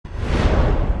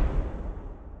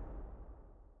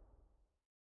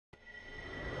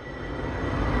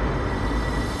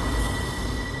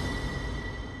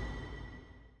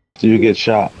So you get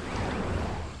shot.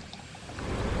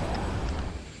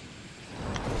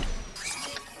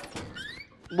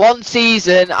 One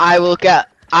season, I will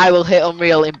hit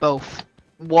Unreal in both.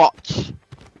 Watch.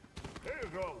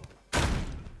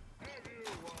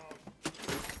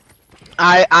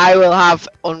 I will have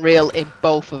Unreal in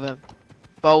both of them.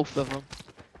 Both of them.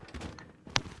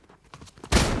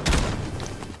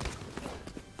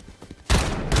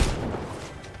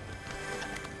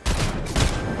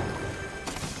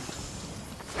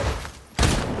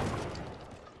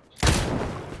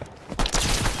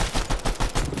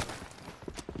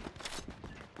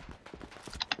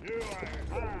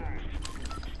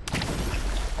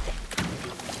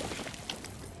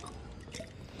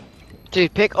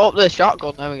 Dude, pick up the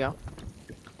shotgun. There we go.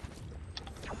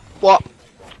 What?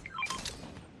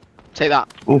 Take that.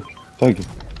 Oh, thank you.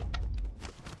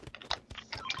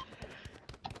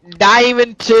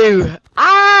 Diamond 2.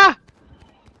 Ah!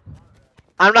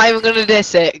 I'm not even gonna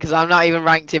diss it because I'm not even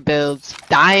ranked in builds.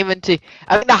 Diamond 2.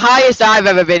 I think the highest I've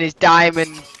ever been is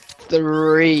Diamond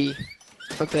 3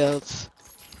 for builds.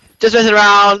 Just messing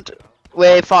around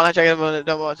with Fortnite checking them, don't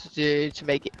know what to do to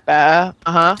make it better.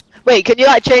 Wait, can you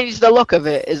like change the look of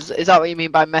it? Is that what you mean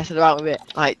by messing around with it?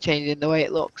 Like changing the way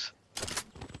it looks?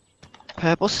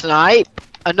 Purple snipe.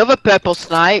 Another purple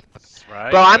snipe.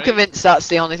 Right, Bro, I'm convinced that's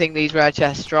the only thing these rare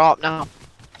chests drop now.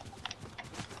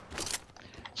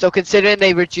 So considering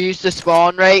they reduced the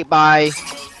spawn rate by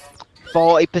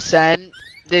 40%,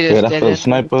 they just Yeah, that's for the didn't.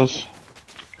 snipers.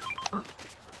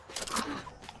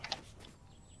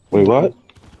 Wait, what?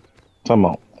 Time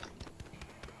out.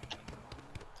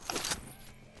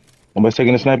 Nobody's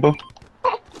taking the sniper?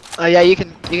 Oh yeah, you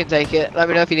can take it. Let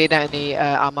me know if you need any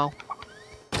ammo.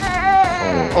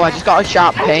 Oh, I just got a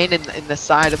sharp pain in the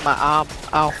side of my arm.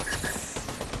 Ow.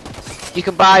 You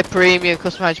can buy premium,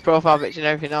 customized profile picture and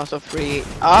everything else for free.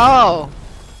 Oh!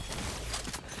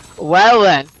 Well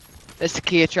then, Mr.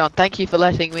 Kiatron, thank you for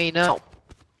letting me know.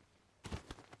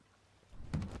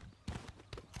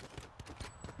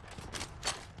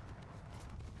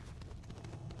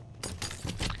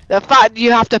 The fact that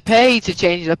you have to pay to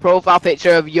change the profile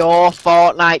picture of your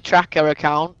Fortnite tracker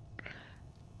account.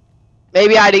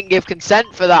 Maybe I didn't give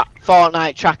consent for that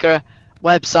Fortnite tracker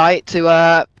website to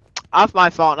have my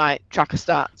Fortnite tracker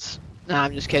stats. Nah,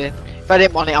 I'm just kidding. If I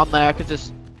didn't want it on there, I could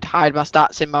just hide my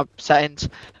stats in my settings.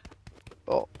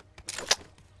 But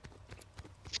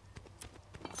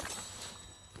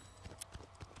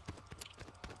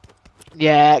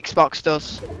yeah, Xbox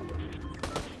does.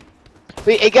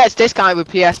 It gets discounted with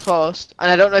PS Plus, and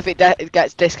I don't know if it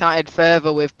gets discounted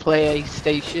further with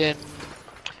PlayStation,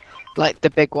 like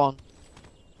the big one.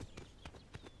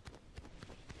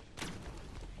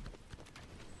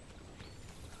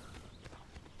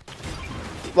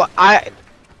 What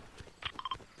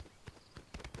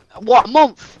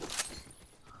month?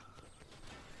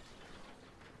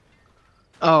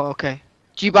 Oh, okay.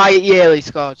 Do you buy it yearly,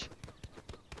 Scourge?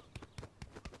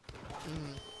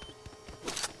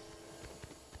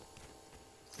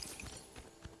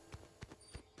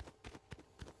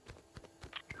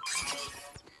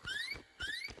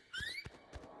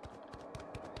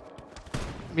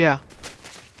 Yeah.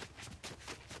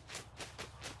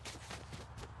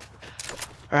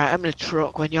 Alright, I'm in a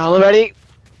truck when y'all are ready.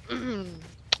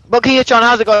 But Kiatron,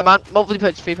 how's it going, man? Monthly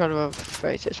purchase fee from about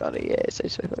 36 for the year, so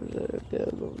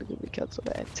monthly can be cancelled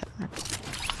at any time.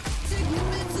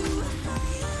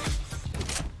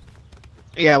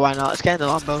 Yeah, why not? Let's get in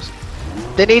the Lambos.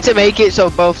 They need to make it so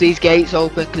both these gates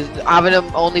open, because having them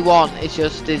only one it's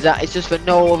just for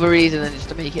no other reason than just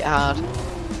to make it hard.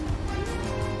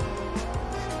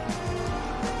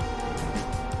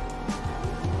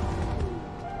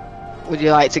 Would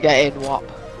you like to get in, Wop?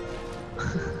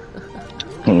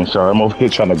 Sorry, I'm over here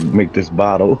trying to make this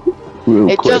bottle real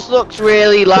quick. It just looks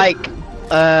really like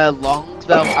long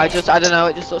though. I don't know,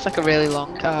 it just looks like a really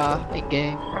long car in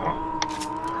game.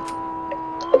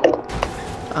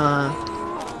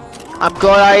 I'm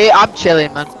good. I'm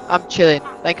chilling, man. I'm chilling.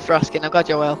 Thank you for asking. I'm glad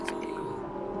you're well.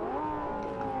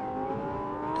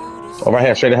 Oh, right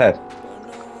here, straight ahead.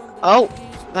 Oh,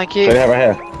 thank you. Straight ahead, right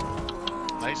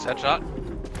here. Nice headshot.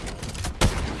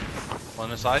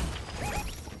 One inside.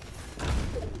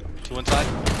 Two inside.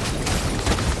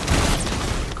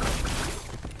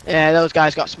 Yeah, those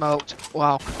guys got smoked.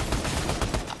 Wow.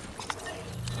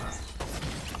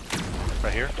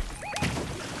 Right here.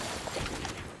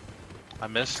 I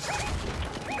missed.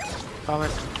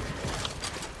 Comment.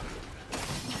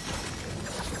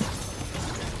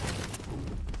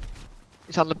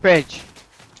 It's on the bridge.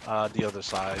 The other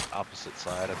side, opposite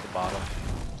side at the bottom.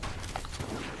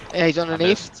 Yeah, he's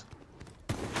underneath.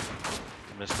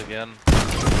 I missed again.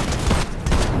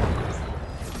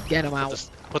 Get him out.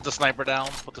 Put the sniper down.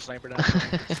 Put the sniper down.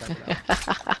 Put the sniper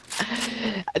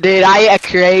down. Dude, I hit a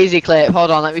crazy clip. Hold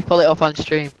on, let me pull it up on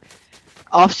stream.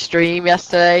 Off stream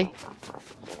yesterday.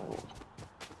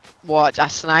 Watch, I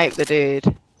sniped the dude.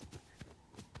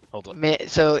 Hold on.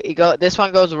 So this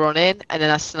one goes running, and then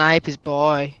I snipe his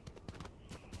boy.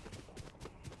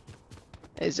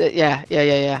 Is it?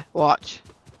 Yeah. Watch.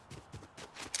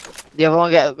 The other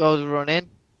one goes running,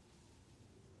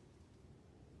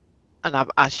 and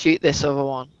I shoot this other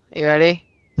one. You ready?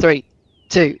 3,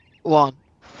 2, 1.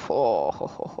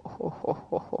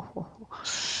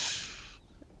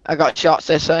 I got shots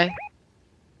this way.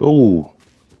 Ooh,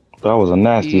 that was a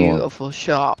nasty one. Beautiful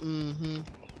shot.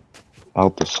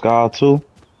 Out the sky too.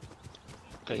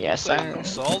 Yes, sir.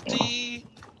 Salty.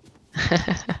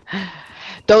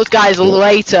 Those guys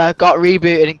later got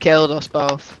rebooted and killed us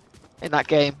both in that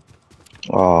game.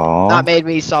 Aww. That made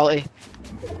me salty.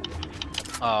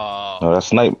 No,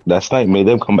 that snipe made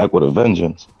them come back with a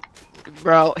vengeance.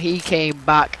 Bro, he came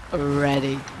back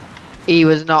ready. He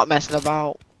was not messing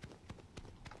about.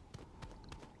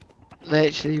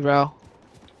 Literally, bro.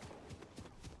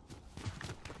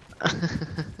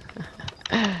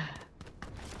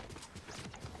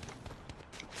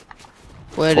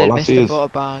 Where did All I see Mr. is-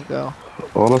 Butterbarn go?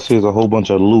 All I see is a whole bunch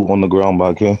of loot on the ground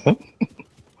back here.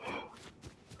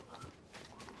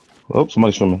 Oh,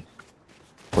 somebody's swimming.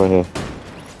 Right here.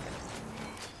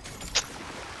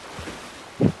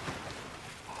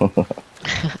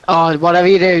 Oh, whatever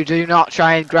you do, do not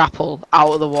try and grapple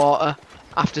out of the water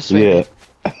after swimming.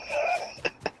 Yeah.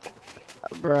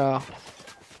 Bro.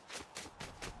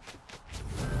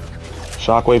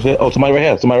 Shockwave hit. Oh, somebody right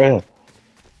here. Somebody right here.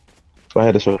 Right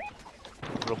here, this way.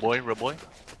 Real boy.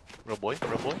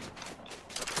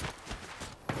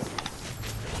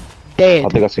 Dead. I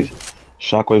think I see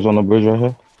shockwaves on the bridge right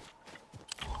here.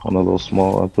 On a little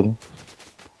small opening.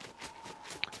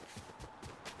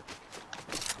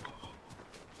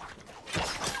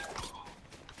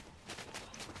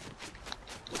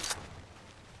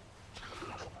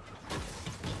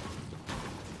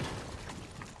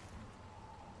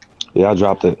 Yeah, I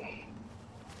dropped it.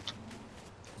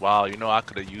 Wow, you know I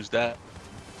could have used that.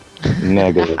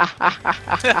 Negative.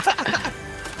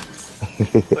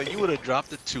 But you would have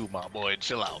dropped it too, my boy.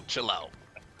 Chill out.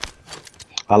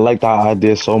 I liked that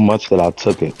idea so much that I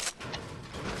took it.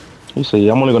 He said,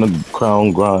 yeah, I'm only gonna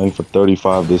crown grind for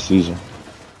 35 this season.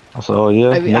 I said, oh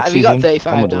yeah, next have you got season,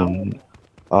 35 I'ma now?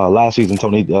 do- last season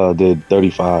Tony did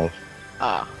 35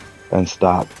 Ah. and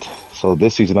stopped. So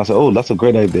this season I said, oh, that's a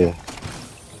great idea.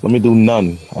 Let me do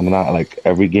none. And then I like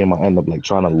every game I end up like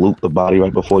trying to loop the body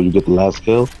right before you get the last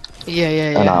kill. Yeah.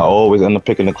 And I always end up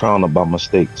picking the crown up by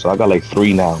mistake. So I got like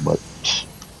 3 now, but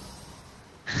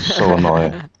so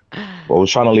annoying. But we're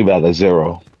trying to leave it at a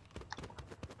 0.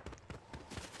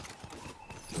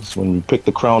 It's when you pick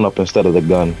the crown up instead of the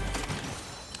gun.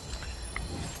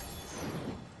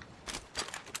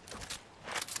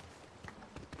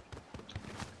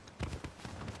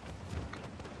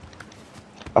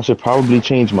 I should probably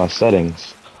change my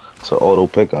settings to auto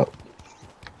pickup.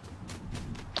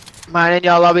 Man, in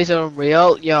your lobbies are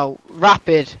unreal. Yo,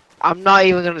 Rapid. I'm not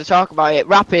even going to talk about it.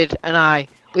 Rapid and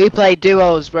we play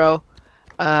duos, bro.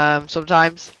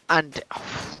 Sometimes. And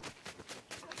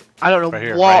I don't know Right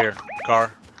here. what. Right here.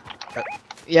 Car.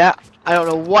 Yeah, I don't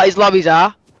know what his lobbies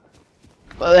are.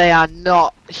 But they are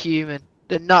not human.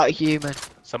 They're not human.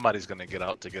 Somebody's gonna get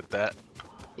out to get that.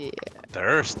 Yeah.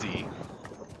 Thirsty.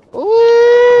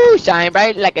 Ooh, shine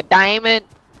bright like a diamond.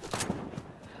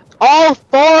 All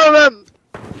 4 of them.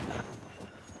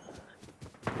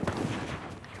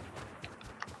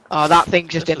 Oh, that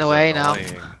thing's just This in the is way now.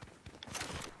 annoying.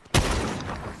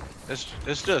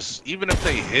 It's just, even if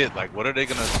they hit, like, what are they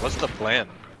gonna, what's the plan?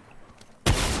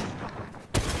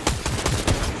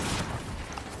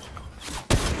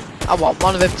 I want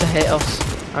one of them to hit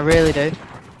us. I really do.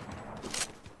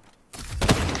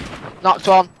 Knocked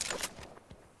one.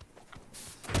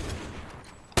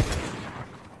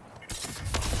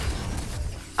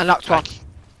 I knocked one.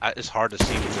 It's hard to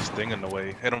see with this thing in the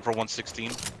way. Hit him for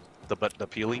 116. The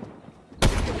peely.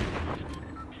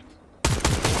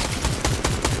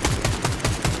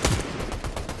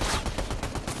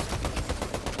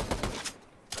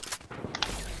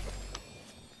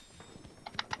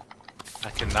 I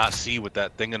cannot see with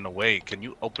that thing in the way. Can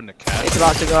you open the It's cache?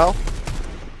 about to go.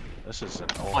 This is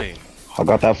annoying. I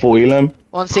got that full elim.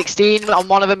 116 on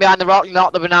one of them behind the rock,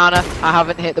 not the banana. I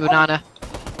haven't hit the banana.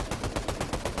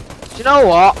 Do you know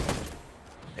what?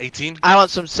 18? I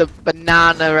want some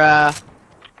banana,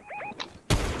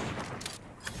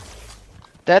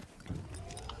 Dead?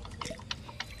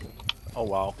 Oh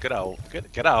wow, get out.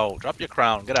 Get out. Drop your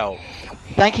crown. Get out.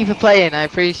 Thank you for playing. I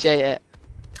appreciate it.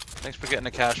 Thanks for getting the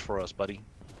cash for us, buddy.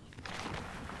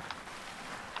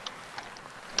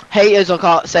 Haters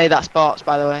will say that's bots,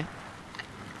 by the way.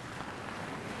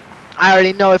 I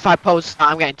already know if I post that,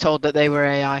 I'm getting told that they were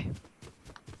AI.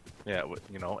 Yeah,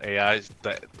 you know, AIs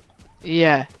that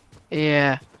Yeah.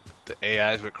 Yeah. the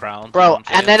AIs with crowns. You know Bro, what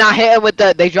I'm and then I hit him with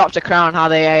they dropped a crown, how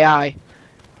they AI.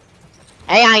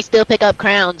 AI still pick up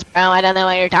crowns, bro. I don't know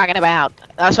what you're talking about.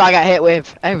 That's what I got hit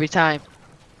with every time.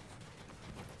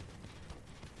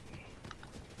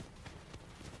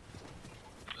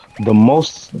 The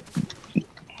most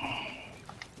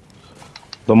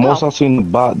I've seen the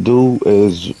bot do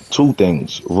is two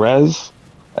things: res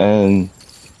and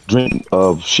drink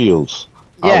of shields.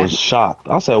 Yeah. I was shocked.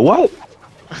 I said, "What?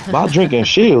 Bot drinking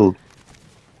shield?"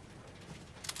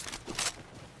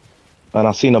 And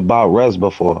I seen a bot res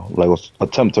before, like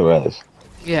attempt to res.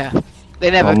 Yeah. They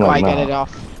never I'm quite like, get nah. it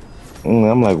off.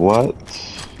 I'm like, what?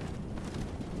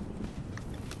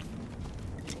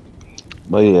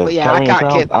 But yeah, I carrying can't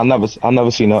crown. keep. I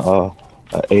never seen a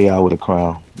AI with a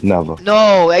crown. Never.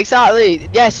 No, exactly.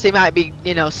 Yes, they might be,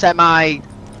 you know,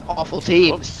 semi-awful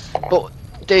teams, Whoops. but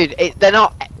dude, they're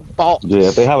not bots. Yeah,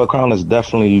 if they have a crown, there's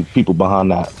definitely people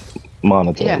behind that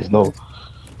monitor. Yeah. There's no.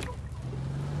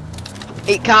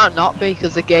 It can't not be,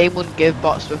 because the game wouldn't give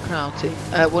bots to a crown team.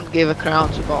 Wouldn't give a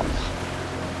crown to bots.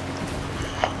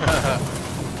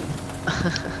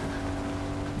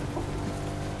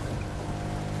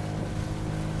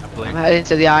 I'm heading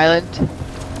to the island.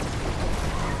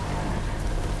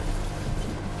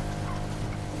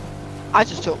 I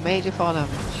just took major fall damage.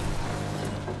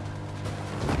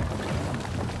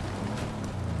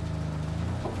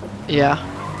 Yeah.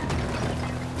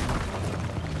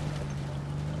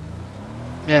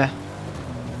 Yeah.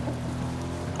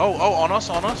 Oh, on us.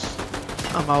 On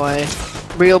my way.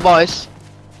 Real boys.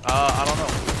 I don't know.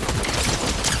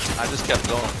 I just kept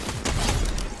going.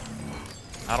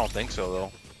 I don't think so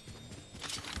though.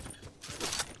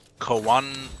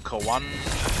 Kawan.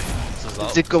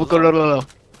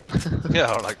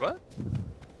 Yeah, I'm like what?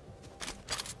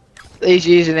 These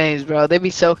usernames, bro, they be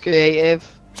so creative.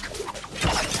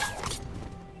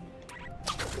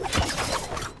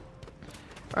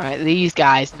 Right, these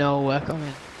guys know we're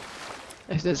coming.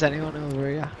 If there's anyone over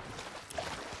here.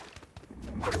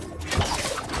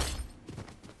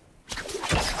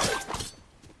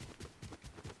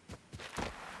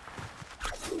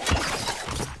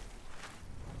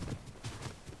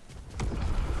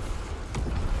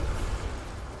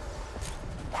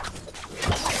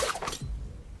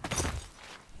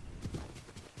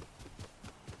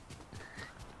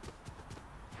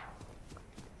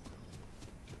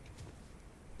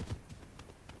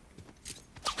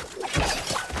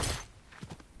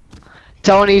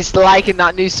 Tony's liking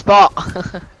that new spot.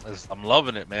 I'm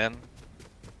loving it, man.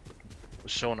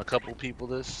 Was showing a couple people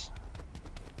this.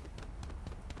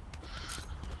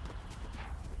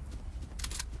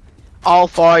 All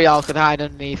four of y'all could hide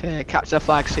underneath here, catch the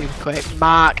flag super quick,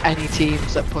 mark any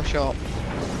teams that push up.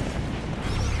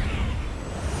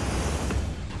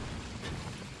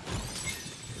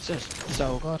 It's just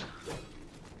so good.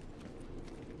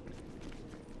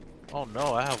 Oh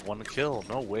no, I have one kill.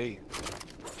 No way.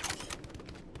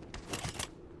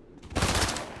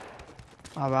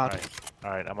 How bad?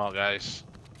 Alright, I'm out, guys.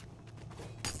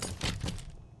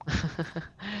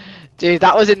 Dude,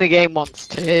 that was in the game once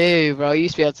too, bro. You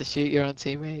used to be able to shoot your own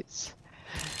teammates.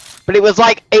 But it was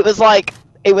a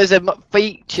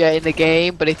feature in the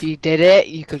game, but if you did it,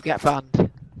 you could get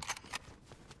banned.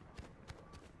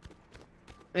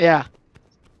 Yeah.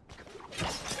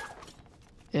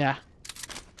 Yeah.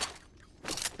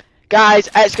 Guys,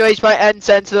 exclamation point end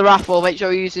send to the raffle. Make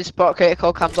sure you use this spot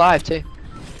critical cams live too.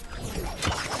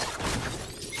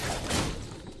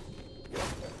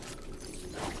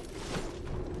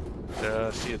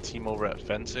 See a team over at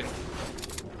fencing.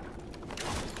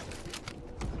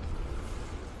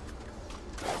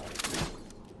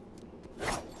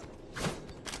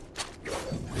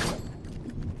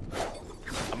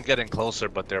 I'm getting closer,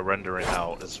 but they're rendering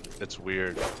out. It's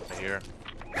weird here.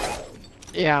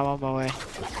 Yeah, I'm on my way.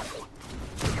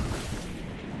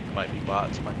 Might be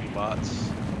bots.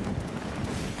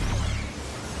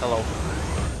 Hello.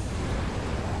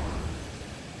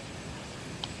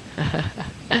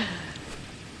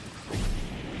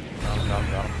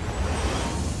 Got him.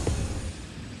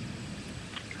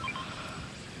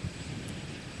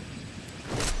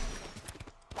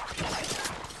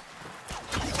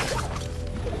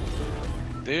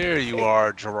 There you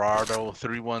are,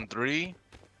 Gerardo313.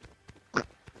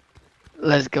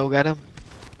 Let's go get him.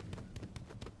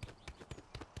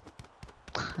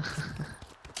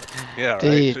 Yeah, right.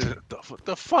 Dude.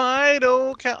 The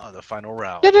final count. Oh, the final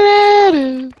round.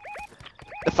 The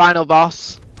final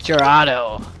boss,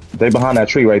 Gerardo. They behind that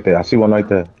tree right there. I see one right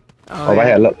there. Oh, right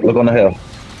yeah. here. Look on the hill.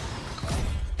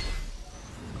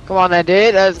 Come on then,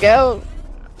 dude. Let's go. Oh,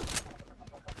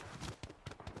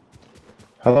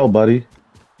 Hello, buddy.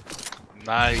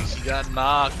 Nice. You got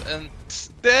knocked and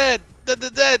dead.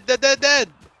 Dead.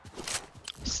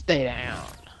 Stay down.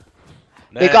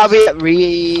 Next. They gotta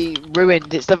be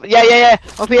ruined. It's the yeah.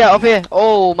 Up here.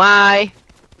 Oh my.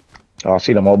 Oh, I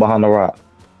see them all behind the rock.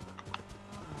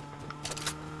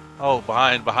 Oh,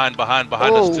 behind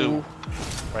Oh. us too.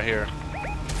 Right here.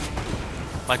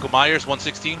 Michael Myers,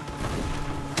 116.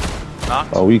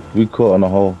 Knocked. Oh, we caught in the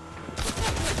hole.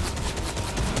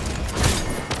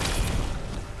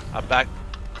 I'm back.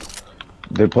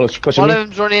 They pushing One me. of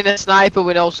them's running a sniper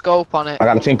with no scope on it. I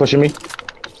got a team pushing me.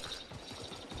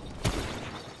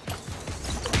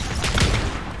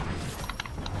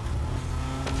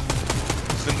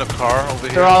 It's in the car over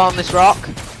They're here. all on this rock.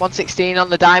 116 on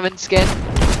the diamond skin.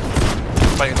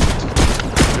 Fighting.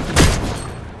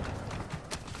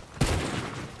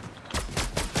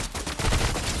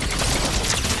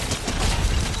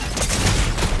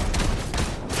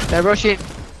 They're rushing.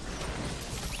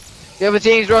 The other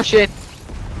team's rushing.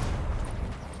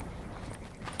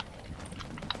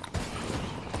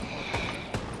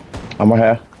 I'm right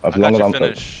here. As I long got as your I'm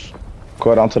finish.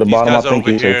 caught down to the These bottom, I guys are think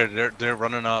over he's safe. here. They're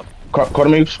running up. Quarter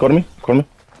me.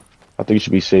 I think you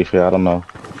should be safe here. I don't know.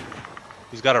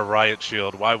 He's got a riot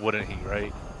shield. Why wouldn't he,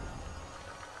 right?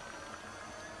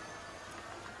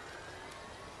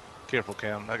 Careful,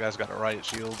 Cam. That guy's got a riot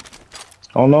shield.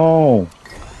 Oh no.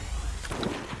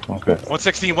 Okay.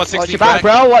 116. Watch your 116. back,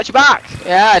 bro. Watch your back.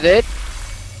 Yeah, I did.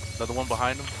 Another one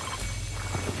behind him.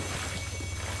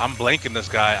 I'm blanking this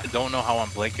guy. I don't know how I'm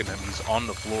blanking him. He's on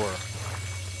the floor.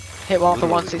 Hit one for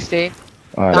 116.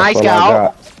 All right. Nice, that's all I gal.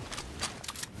 got.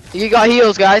 You got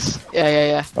heals, guys.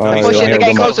 Yeah. All They're right, pushing. yeah, They're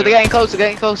getting yeah, closer. They're getting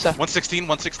closer. 116.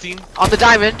 116. On the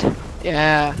diamond.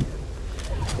 Yeah.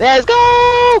 Let's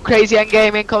go! Crazy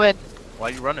endgame incoming. Why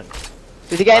are you running?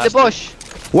 Did he get in the Last bush?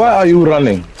 Why are you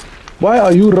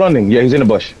running? Yeah, he's in the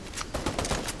bush.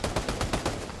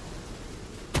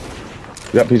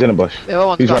 Yep, he's in the bush. The other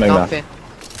one's He's got running now. nothing.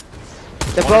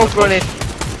 They're both running.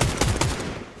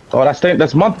 Oh, that's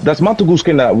Montagu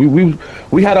skin. That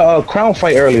we had a crown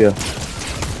fight earlier.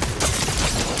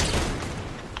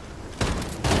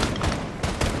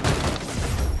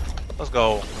 Let's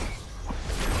go.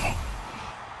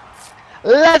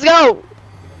 Let's go!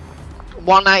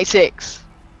 196.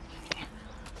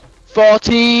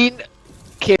 14